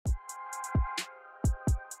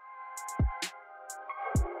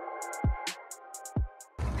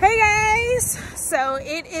Hey guys, so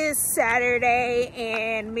it is Saturday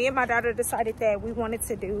and me and my daughter decided that we wanted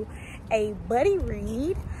to do a buddy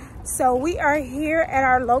read. So we are here at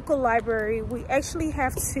our local library. We actually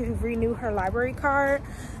have to renew her library card,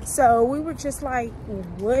 so we were just like,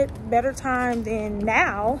 what better time than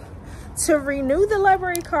now to renew the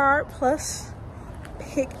library card plus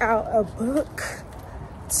pick out a book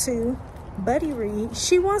to buddy read.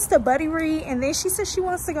 She wants to buddy read, and then she said she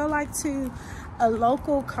wants to go like to a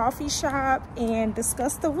local coffee shop and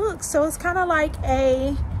discuss the book. So it's kind of like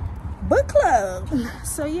a book club.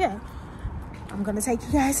 So yeah, I'm gonna take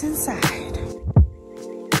you guys inside.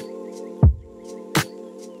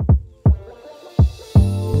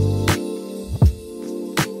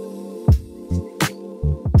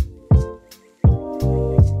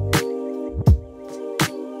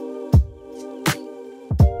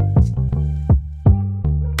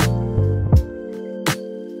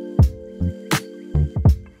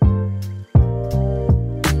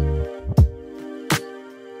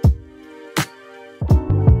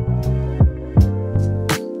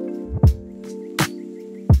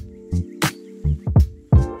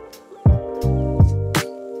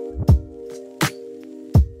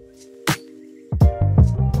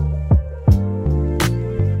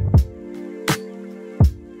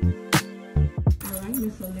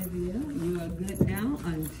 Olivia, you are good now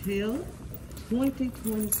until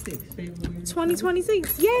 2026, February.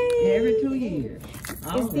 2026, yay! Every 2 years.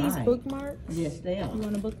 Is these bookmarks? Yes, they are. You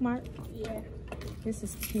want a bookmark? Yeah. This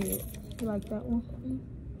is cute. You like that one?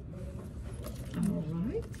 All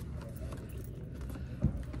right.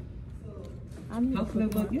 I need Hopefully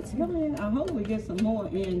we'll get some in. I hope we get some more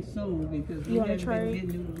in soon because we haven't been getting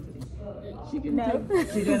new. She can no.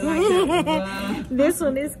 She doesn't like that one. This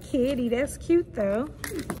one is kitty. That's cute though.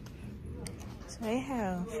 So they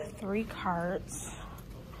have 3 carts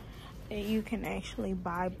that you can actually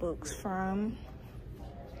buy books from,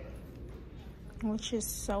 which is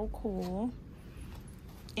so cool.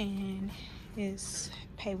 And it's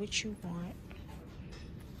pay what you want.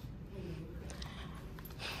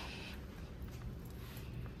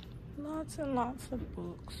 Lots and lots of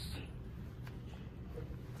books.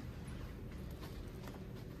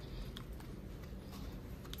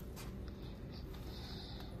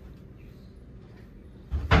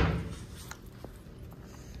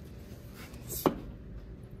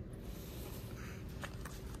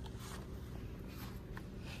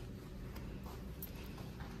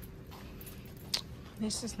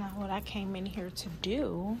 This is not what I came in here to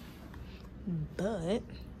do, but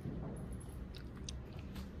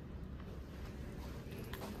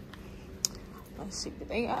let's see what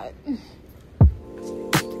they got.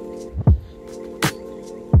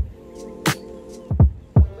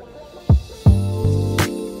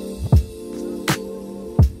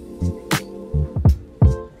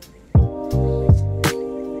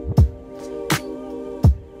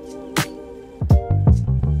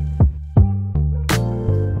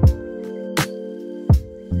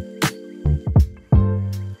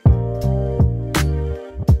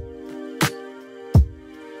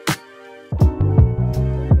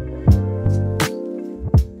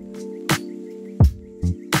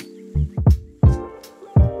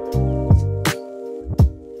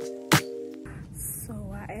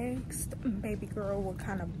 Baby girl what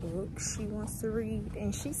kind of book she wants to read,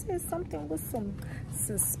 and she said something with some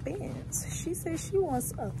suspense. She said she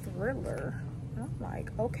wants a thriller. I'm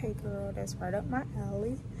like, okay girl, that's right up my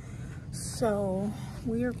alley. So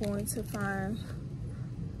we are going to find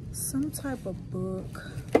some type of book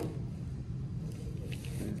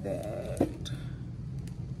that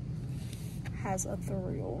has a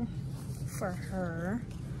thrill for her.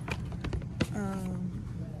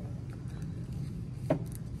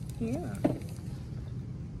 Yeah.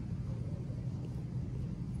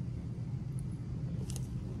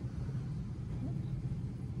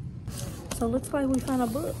 So looks like we found a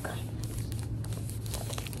book.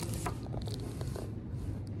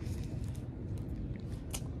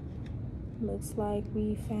 Looks like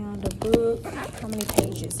we found a book. How many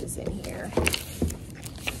pages is in here?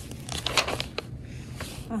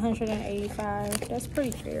 185. That's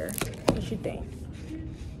pretty fair. What you think?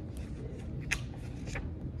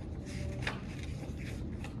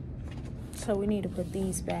 So we need to put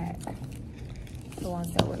these back, the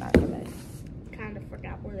ones that we're not gonna. Kind of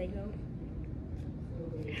forgot where they go.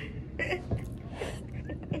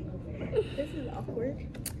 This is awkward.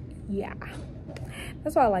 Yeah,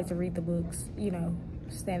 that's why I like to read the books, you know,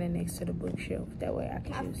 standing next to the bookshelf. That way I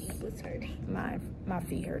can My feet was hurting. my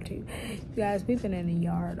feet hurt too. You guys, we've been in the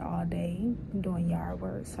yard all day doing yard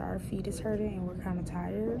work, so our feet is hurting and we're kind of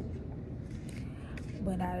tired.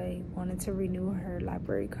 but I wanted to renew her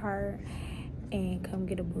library card and come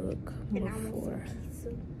get a book before. Pizza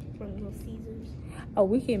from Little Caesars. Oh,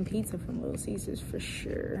 we getting pizza from Little Caesars for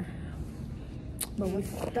sure. But we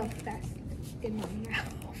stuff that's in my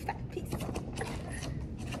mouth. That pizza.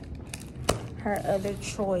 Her other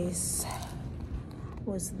choice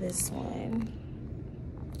was this one.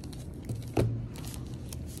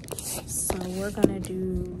 So we're gonna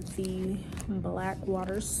do the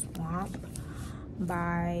Blackwater Swamp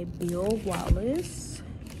by Bill Wallace.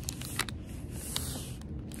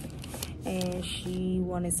 And she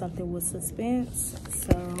wanted something with suspense,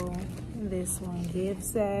 so this one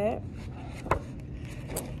gives that.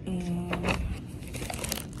 And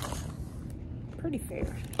pretty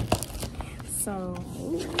fair. So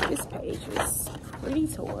ooh, this page is pretty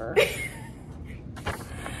tore.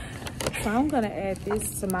 So I'm gonna add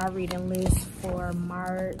this to my reading list for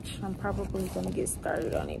March. I'm probably gonna get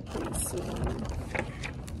started on it pretty soon.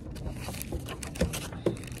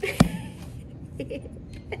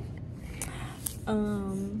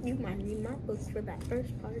 You might read my books for that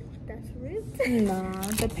first part. That's ripped. Nah,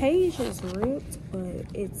 the page is ripped, but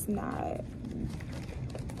it's not.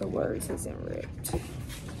 The words isn't ripped.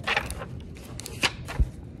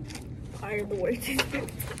 Part of the words is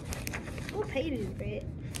ripped. What page is that?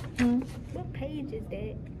 What page is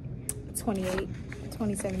that?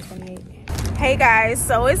 27, 28. Hey guys,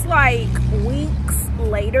 so it's like weeks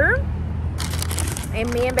later,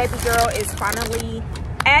 and me and baby girl is finally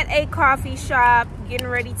at a coffee shop getting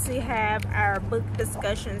ready to have our book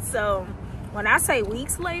discussion. So when I say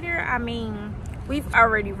weeks later, I mean we've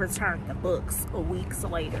already returned the books weeks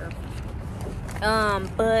later.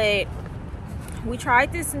 But we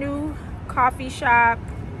tried this new coffee shop.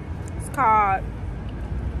 It's called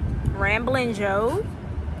Ramblin' Joe.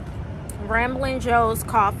 Ramblin' Joe's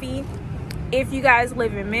Coffee. If you guys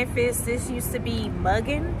live in Memphis, this used to be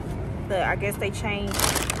Muggin', but I guess they changed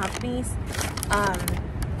companies.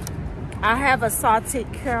 I have a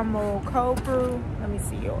salted caramel cold brew. Let me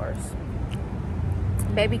see yours.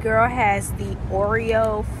 Baby girl has the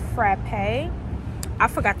Oreo frappe. I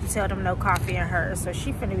forgot to tell them no coffee in hers, so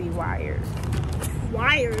she finna be wired.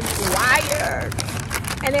 Wired.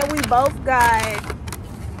 And then we both got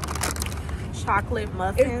chocolate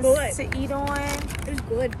muffins to eat on. It's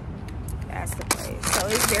good. That's the place. So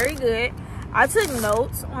it's very good. I took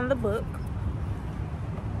notes on the book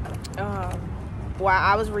while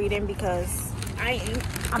I was reading because I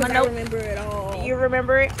remember it all. You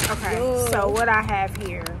remember it? Okay. Yo. So what I have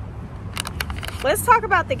here. Let's talk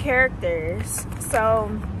about the characters.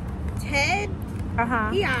 So Ted,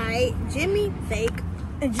 he alright. Jimmy, fake.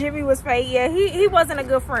 Jimmy was fake. Yeah, he wasn't a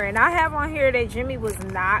good friend. I have on here that Jimmy was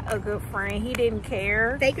not a good friend. He didn't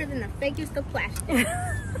care. Faker than the fakest of plastic.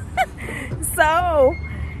 So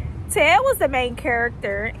Ted was the main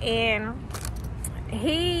character, and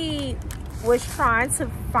he was trying to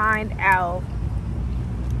find out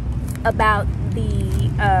about the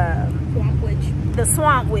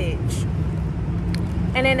Swamp Witch.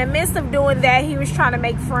 And in the midst of doing that, he was trying to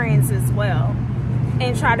make friends as well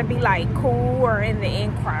and try to be like cool or in the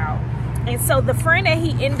in crowd. And so the friend that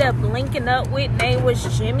he ended up linking up with name was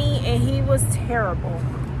Jimmy, and he was terrible.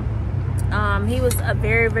 He was a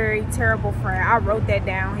very, very terrible friend. I wrote that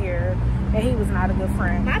down here, that he was not a good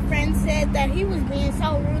friend. My friend said that he was being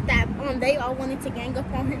so rude that they all wanted to gang up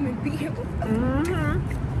on him and beat him.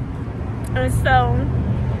 And so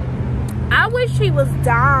I wish he was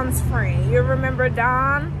Don's friend. You remember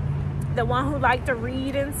Don? The one who liked to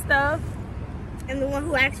read and stuff? And the one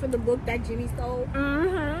who asked for the book that Jimmy stole?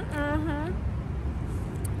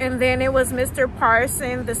 And then it was Mr.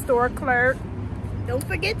 Parson, the store clerk. Don't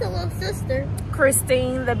forget the little sister.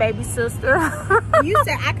 Christine, the baby sister. You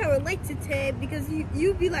said I can relate to Ted because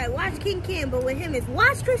you'd be like, watch King Ken, but with him it's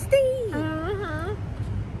watch Christine.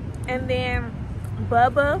 And then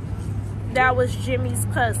Bubba, that was Jimmy's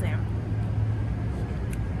cousin.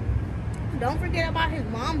 Don't forget about his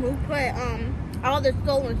mom who put all the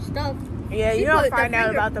stolen stuff. Yeah, you don't find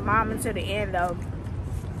out about the mom until the end though.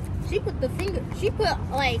 She put the finger,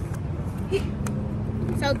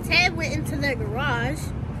 so Ted went into their garage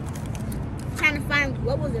trying to find,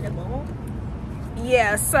 what was it, a ball?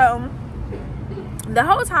 Yeah, so the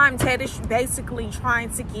whole time Ted is basically trying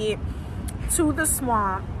to get to the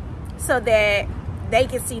swamp so that they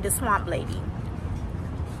can see the swamp lady.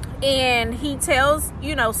 And he tells,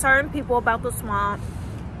 certain people about the swamp,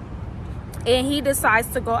 and he decides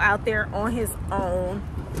to go out there on his own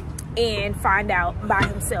and find out by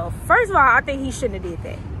himself. First of all, I think he shouldn't have did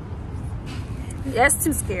that. That's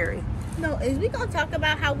too scary. No, is we gonna talk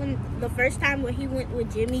about how when the first time when he went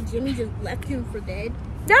with Jimmy, Jimmy just left him for dead?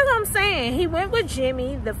 That's what I'm saying. He went with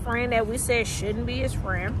Jimmy, the friend that we said shouldn't be his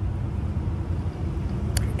friend.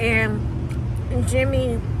 And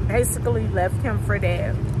Jimmy basically left him for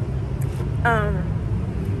dead.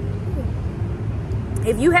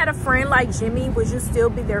 If you had a friend like Jimmy, would you still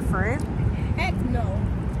be their friend? Heck no.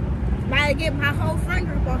 Might get my whole friend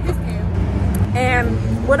group on his tail.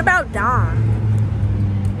 And what about Don?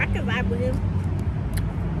 I could vibe with him.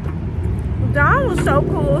 Don was so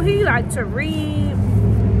cool. He liked to read.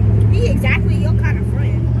 He exactly your kind of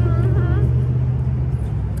friend.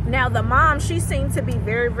 Now the mom, she seemed to be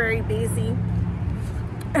very, very busy.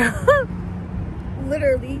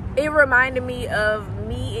 Literally. It reminded me of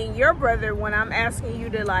me and your brother when I'm asking you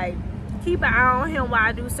to like keep an eye on him while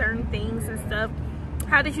I do certain things and stuff.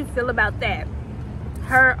 How did you feel about that?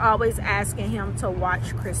 Her always asking him to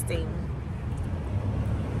watch Christine.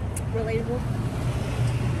 Relatable.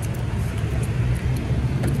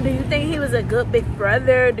 Do you think he was a good big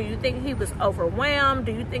brother? Do you think he was overwhelmed?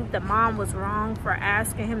 Do you think the mom was wrong for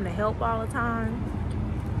asking him to help all the time?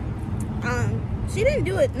 She didn't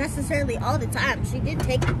do it necessarily all the time. She did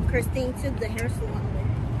take Christine to the hair salon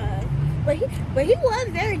with her. But he was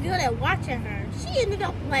very good at watching her. She ended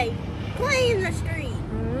up like playing in the street.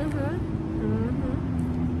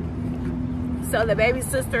 So the baby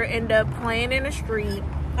sister ended up playing in the street.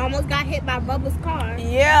 Almost got hit by Bubba's car.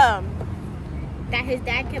 Yeah. That his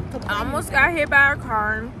dad kept complaining. Almost got hit by a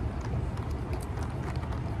car.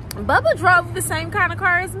 Bubba drove the same kind of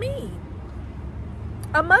car as me.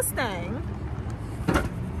 A Mustang.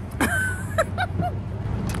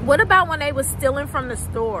 What about when they was stealing from the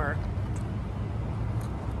store?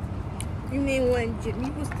 You mean when Jimmy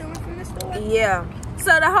was stealing from the store? Yeah.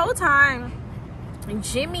 So the whole time,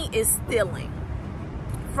 Jimmy is stealing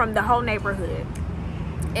from the whole neighborhood.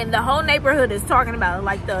 And the whole neighborhood is talking about it,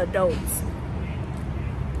 like the adults.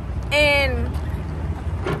 And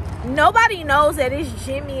nobody knows that it's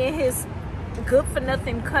Jimmy and his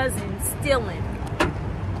good-for-nothing cousin stealing.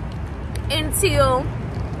 Until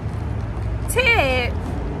Ted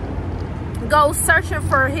goes searching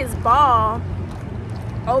for his ball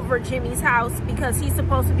over Jimmy's house because he's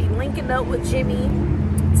supposed to be linking up with Jimmy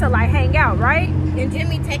to like hang out, right? And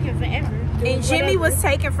Jimmy taking forever. And Jimmy was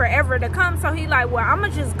taking forever to come, so he like, well, I'm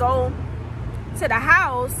gonna just go to the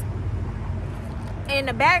house in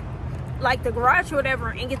the back, like the garage or whatever,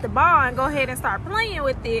 and get the ball and go ahead and start playing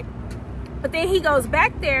with it. But then he goes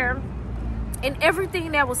back there and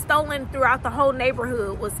everything that was stolen throughout the whole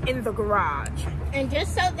neighborhood was in the garage. And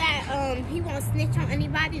just so that he won't snitch on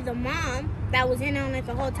anybody, the mom that was in on it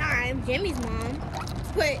the whole time, Jimmy's mom,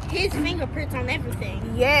 put his fingerprints on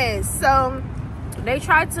everything. Yes, so they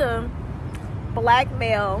tried to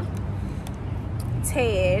blackmail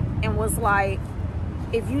Ted and was like,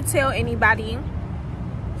 if you tell anybody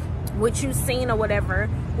what you've seen or whatever,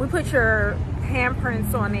 we put your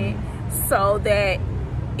handprints on it so that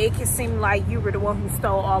it can seem like you were the one who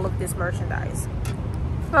stole all of this merchandise.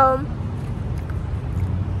 So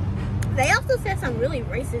they also said some really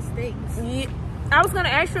racist things. Yeah, I was gonna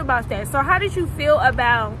ask you about that. So how did you feel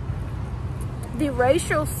about the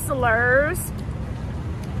racial slurs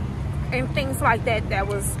and things like that that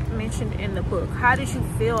was mentioned in the book? How did you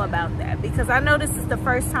feel about that? Because I know this is the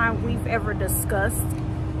first time we've ever discussed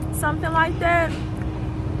something like that.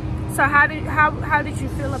 So how did you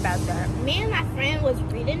feel about that? Me and my friend was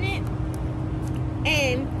reading it,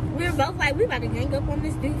 and we were both like, we about to gang up on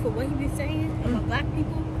this dude for what he was saying about black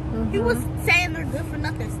people. He was saying they're good for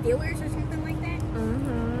nothing stealers or something like that.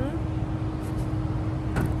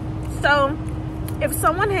 So if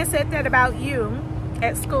someone had said that about you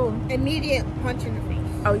at school, immediate punch in the face.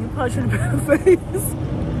 Oh, you punch in the face?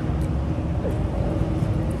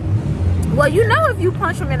 Well, you know, if you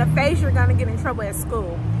punch him in the face, you're gonna get in trouble at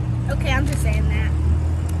school. Okay, I'm just saying that.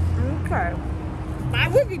 Okay. But I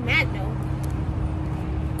would be mad though.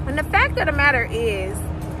 And the fact of the matter is,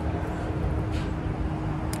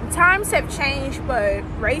 times have changed, but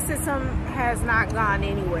racism has not gone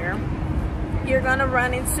anywhere. You're gonna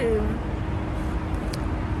run into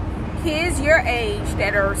kids your age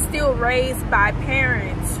that are still raised by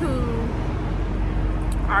parents who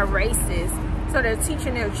are racist. So they're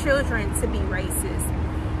teaching their children to be racist.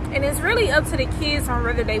 And it's really up to the kids on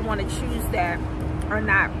whether they want to choose that or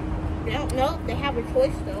not. They don't know. They have a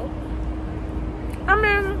choice though. I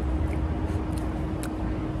mean,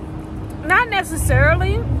 not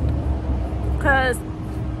necessarily.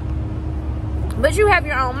 But you have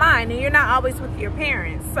your own mind and you're not always with your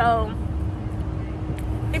parents. So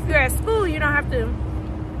if you're at school, you don't have to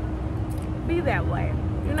be that way,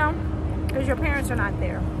 you know, because your parents are not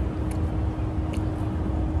there.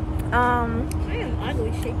 I am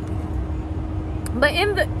ugly shaky. But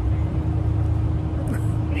in the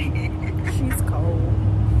she's cold.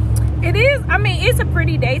 It is, I mean, it's a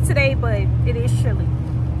pretty day today, but it is chilly.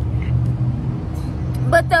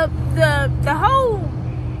 But the whole,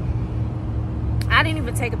 I didn't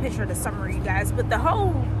even take a picture of the summary, you guys, but the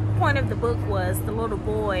whole point of the book was the little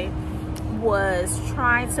boy was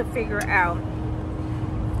trying to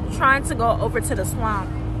go over to the swamp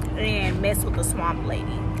and mess with the swamp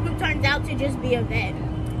lady, who turns out to just be a vet.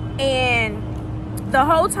 And the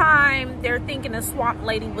whole time they're thinking the swamp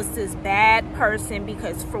lady was this bad person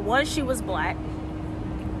because for one, she was black,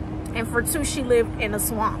 and for two, she lived in a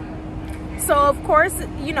swamp. So of course,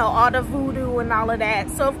 you know, all the voodoo and all of that.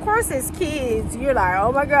 So of course, as kids, you're like,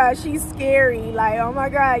 oh my God, she's scary. Like, oh my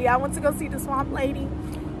God, y'all want to go see the swamp lady?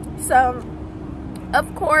 So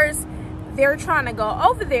of course, they're trying to go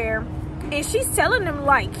over there, and she's telling them,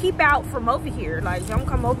 like, keep out from over here. Like, don't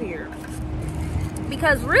come over here.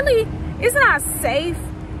 Because really, it's not safe,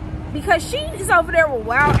 because she's over there with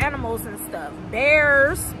wild animals and stuff.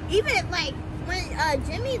 Bears. Even, like, when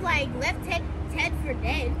Jimmy, like, left Ted for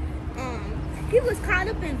dead, he was caught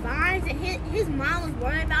up in vines, and his mom was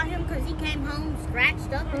worried about him because he came home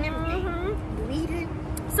scratched up and everything, bleeding.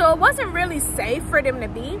 So it wasn't really safe for them to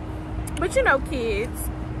be. But, you know, kids,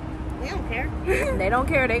 they don't care. They don't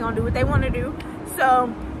care. They gonna do what they want to do.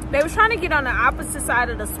 So they were trying to get on the opposite side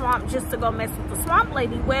of the swamp just to go mess with the swamp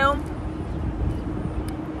lady. Well,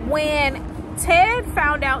 when Ted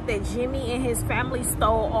found out that Jimmy and his family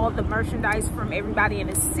stole all the merchandise from everybody in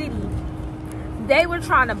the city, they were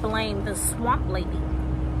trying to blame the swamp lady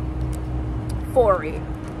for it.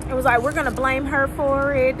 It was like, we're gonna blame her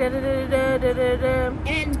for it, and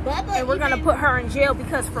Bubba, and we're gonna put her in jail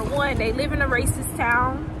because, for one, they live in a racist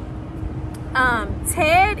town.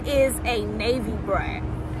 Ted is a Navy brat,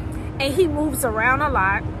 and he moves around a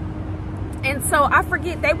lot. And so I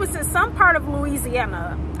forget, they was in some part of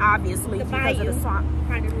Louisiana, obviously, because of the swamp.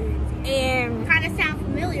 Part of Louisiana. And kind of sound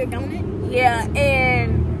familiar, don't it? Yeah,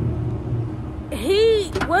 and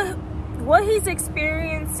what he's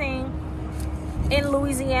experiencing in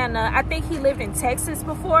Louisiana, I think he lived in Texas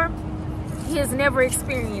before. He has never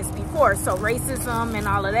experienced before, so racism and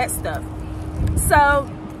all of that stuff. So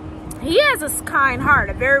he has a kind heart,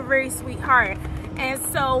 a very, very sweet heart. And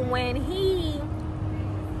so when he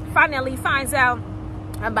finally finds out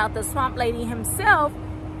about the swamp lady himself,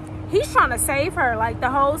 he's trying to save her. Like, the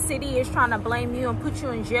whole city is trying to blame you and put you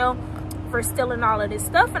in jail for stealing all of this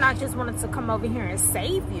stuff, and I just wanted to come over here and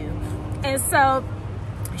save you. And so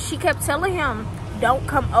she kept telling him, don't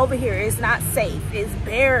come over here, it's not safe, it's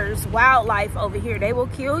bears, wildlife over here, they will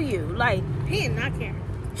kill you. Like, he did not care.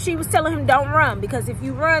 She was telling him, don't run, because if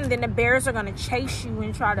you run, then the bears are going to chase you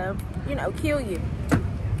and try to, you know, kill you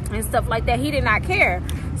and stuff like that. He did not care.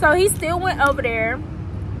 So he still went over there.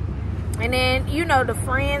 And then, you know, the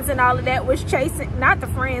friends and all of that was chasing, not the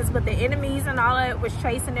friends, but the enemies and all of that was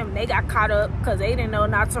chasing them. They got caught up because they didn't know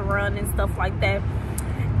not to run and stuff like that.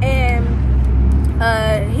 And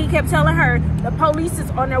he kept telling her, the police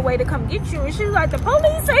is on their way to come get you. And she was like, the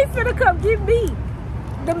police ain't finna come get me.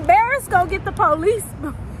 The bears gonna get the police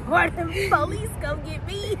before the police go get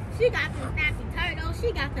me. She got them snappy turtles,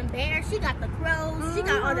 she got them bears, she got the crows, she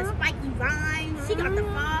got all the spiky vines, she got the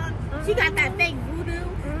fog, she got that fake voodoo.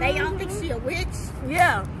 They all think she a witch.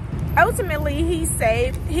 Yeah. Ultimately, he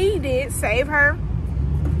did save her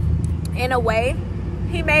in a way.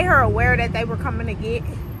 He made her aware that they were coming to get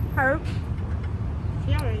her.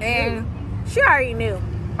 She already knew.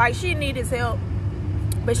 Like, she needed his help.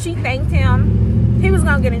 But she thanked him. He was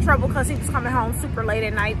gonna get in trouble because he was coming home super late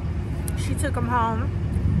at night. She took him home,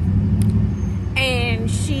 and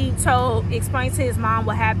she explained to his mom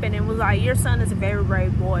what happened, and was like, your son is a very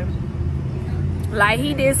brave boy. Like,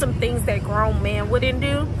 he did some things that grown men wouldn't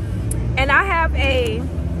do. And I had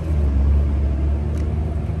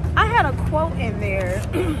a quote in there.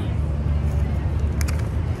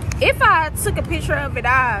 If I took a picture of it,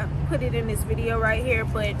 I put it in this video right here.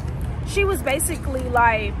 But she was basically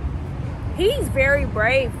like, he's very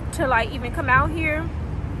brave to, like, even come out here.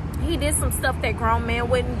 He did some stuff that grown men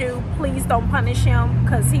wouldn't do. Please don't punish him,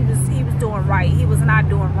 because he was doing right. He was not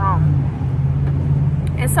doing wrong.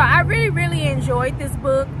 And so I really, really enjoyed this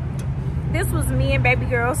book. This was me and baby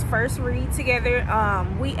girl's first read together.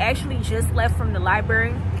 We actually just left from the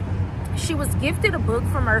library. She was gifted a book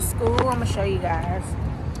from her school. I'm gonna show you guys,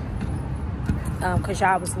 because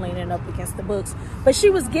y'all was leaning up against the books. But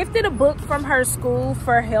she was gifted a book from her school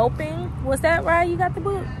for helping. Was that right? You got the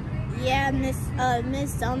book? Yeah,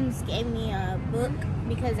 Miss Sums gave me a book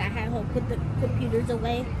because I had her put the computers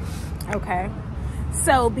away. Okay.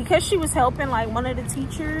 So because she was helping like one of the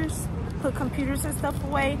teachers put computers and stuff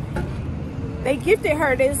away, they gifted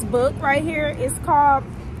her this book right here. It's called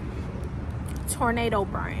Tornado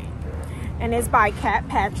Brain, and it's by Kat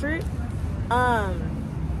Patrick.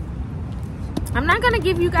 I'm not gonna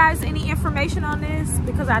give you guys any information on this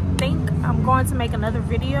because I think I'm going to make another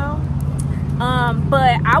video.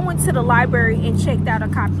 But I went to the library and checked out a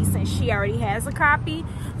copy since she already has a copy.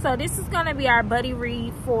 So this is gonna be our buddy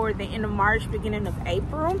read for the end of March, beginning of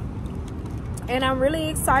April. And I'm really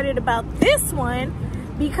excited about this one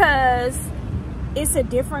because it's a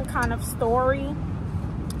different kind of story,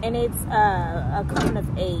 and it's a coming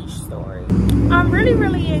of age story. I'm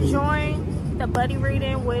really enjoying the buddy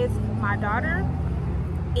reading with my daughter,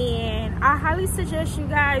 and I highly suggest you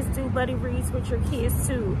guys do buddy reads with your kids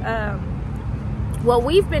too. What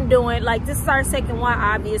we've been doing, like this is our second one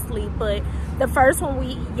obviously, but the first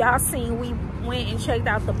one y'all seen, we went and checked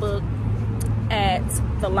out the book at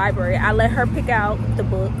the library. I let her pick out the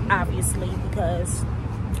book obviously because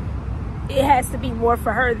it has to be more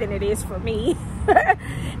for her than it is for me.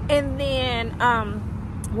 And then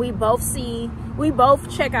we both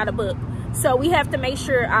check out a book, so we have to make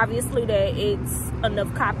sure obviously that it's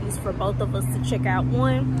enough copies for both of us to check out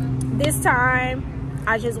one. This time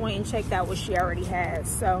I just went and checked out what she already has.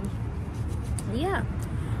 So yeah,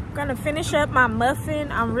 I'm gonna finish up my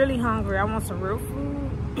muffin. I'm really hungry. I want some real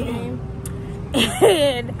food.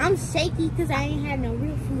 And I'm shaky because I ain't had no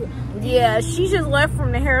real food. Yeah, she just left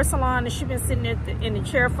from the hair salon and she's been sitting in the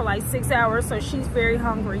chair for like 6 hours, so she's very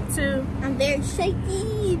hungry too. I'm very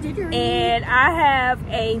shaky. And I have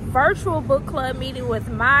a virtual book club meeting with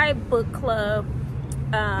my book club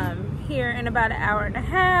here in about an hour and a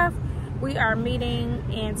half. We are meeting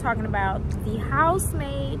and talking about The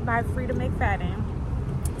Housemaid by Freida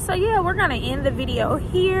McFadden. So yeah, we're gonna end the video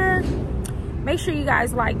here. Make sure you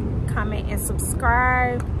guys like, comment, and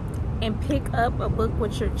subscribe, and pick up a book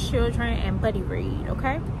with your children and buddy read,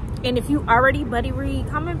 okay? And if you already buddy read,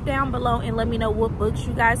 comment down below and let me know what books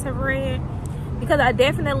you guys have read, because I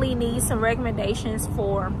definitely need some recommendations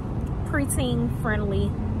for preteen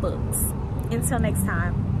friendly books. Until next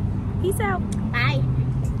time, peace out. Bye.